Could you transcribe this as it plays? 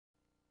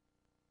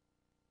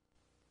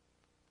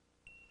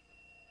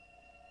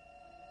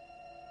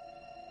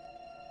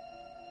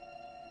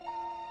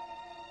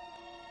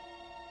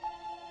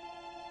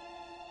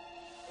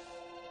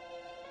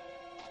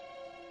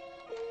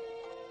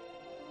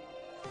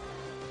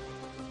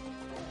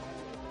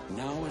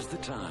Now is the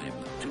time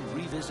to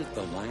revisit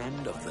the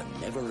land of the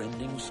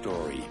never-ending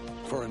story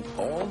for an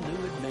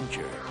all-new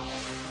adventure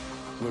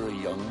where a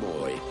young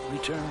boy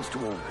returns to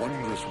a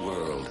wondrous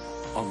world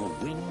on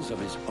the wings of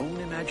his own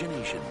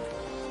imagination.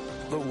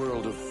 The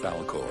world of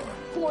Falcor.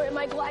 Boy, am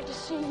I glad to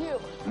see you.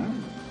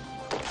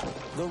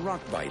 The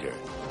Rockbiter.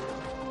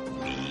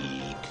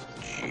 Meet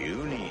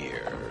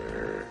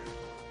Junior.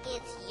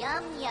 It's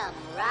Yum Yum,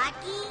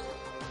 Rocky.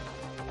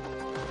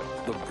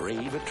 The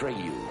brave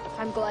Atreyu.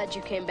 I'm glad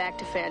you came back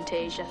to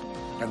Fantasia.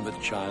 And the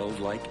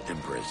childlike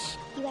Empress.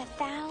 You have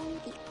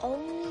found the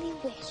only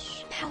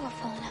wish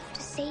powerful enough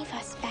to save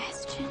us,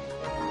 Bastion.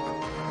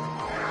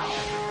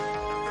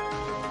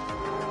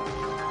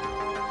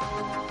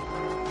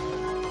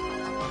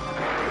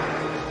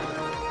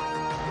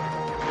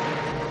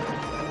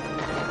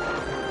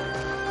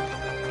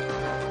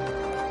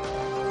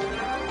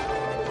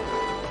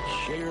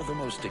 Share the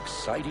most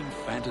exciting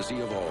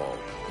fantasy of all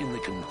in the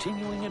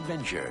continuing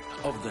adventure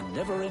of the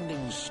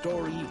Never-Ending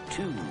Story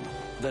 2,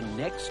 the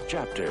next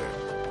chapter.